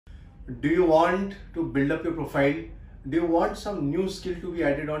Do you want to build up your profile? Do you want some new skill to be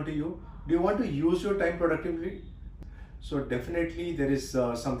added onto you? Do you want to use your time productively? So definitely there is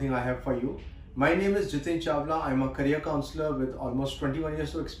something I have for you. My name is Jitin Chawla. I'm a career counselor with almost 21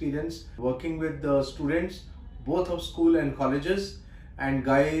 years of experience working with the students, both of school and colleges. And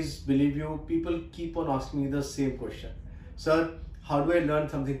guys, believe you, people keep on asking me the same question. Sir, how do I learn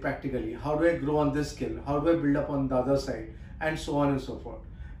something practically? How do I grow on this skill? How do I build up on the other side? And so on and so forth.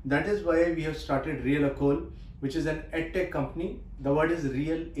 That is why we have started Realecole, which is an edtech company. The word is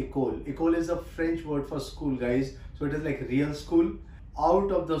Realecole. École is a French word for school, guys. So it is like real school.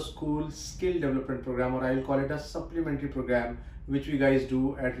 Out of the school skill development program, or I'll call it a supplementary program, which we guys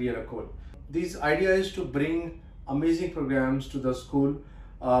do at Realecole. This idea is to bring amazing programs to the school.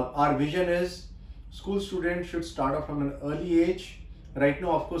 Our vision is school students should start off from an early age. Right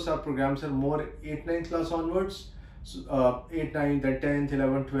now, of course, our programs are more 8-9 class onwards. 8, 9, then 10th,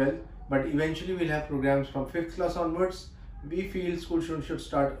 11th, 12th. But eventually we'll have programs from 5th class onwards. We feel school students should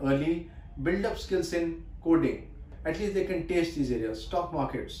start early, build up skills in coding. At least they can taste these areas: stock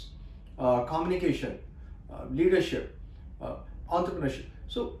markets, communication, leadership, entrepreneurship.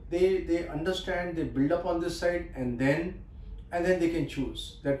 So they understand, they build up on this side, and then they can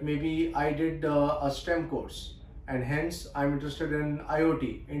choose that maybe I did a STEM course and hence I'm interested in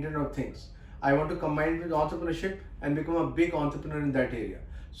IoT, Internet of Things. I want to combine with entrepreneurship and become a big entrepreneur in that area.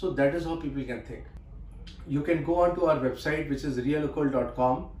 So that is how people can think. You can go on to our website, which is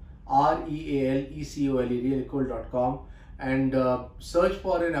realecole.com, Realecole, realecole.com, and search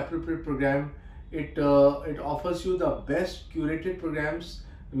for an appropriate program. It offers you the best curated programs.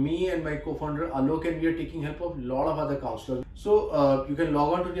 Me and my co-founder Alok and we are taking help of a lot of other counselors. So you can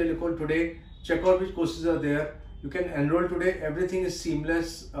log on to Realecole today, check out which courses are there. You can enroll today. Everything is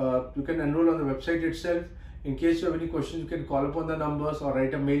seamless. You can enroll on the website itself. In case you have any questions, you can call upon the numbers or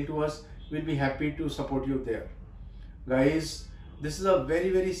write a mail to us. We'll be happy to support you there. Guys, this is a very,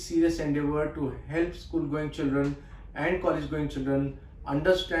 very serious endeavor to help school going children and college going children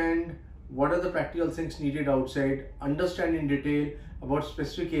understand what are the practical things needed outside, understand in detail about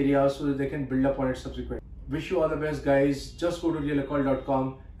specific areas so that they can build upon it subsequently. Wish you all the best, guys. Just go to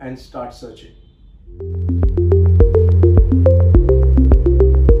realecole.com and start searching.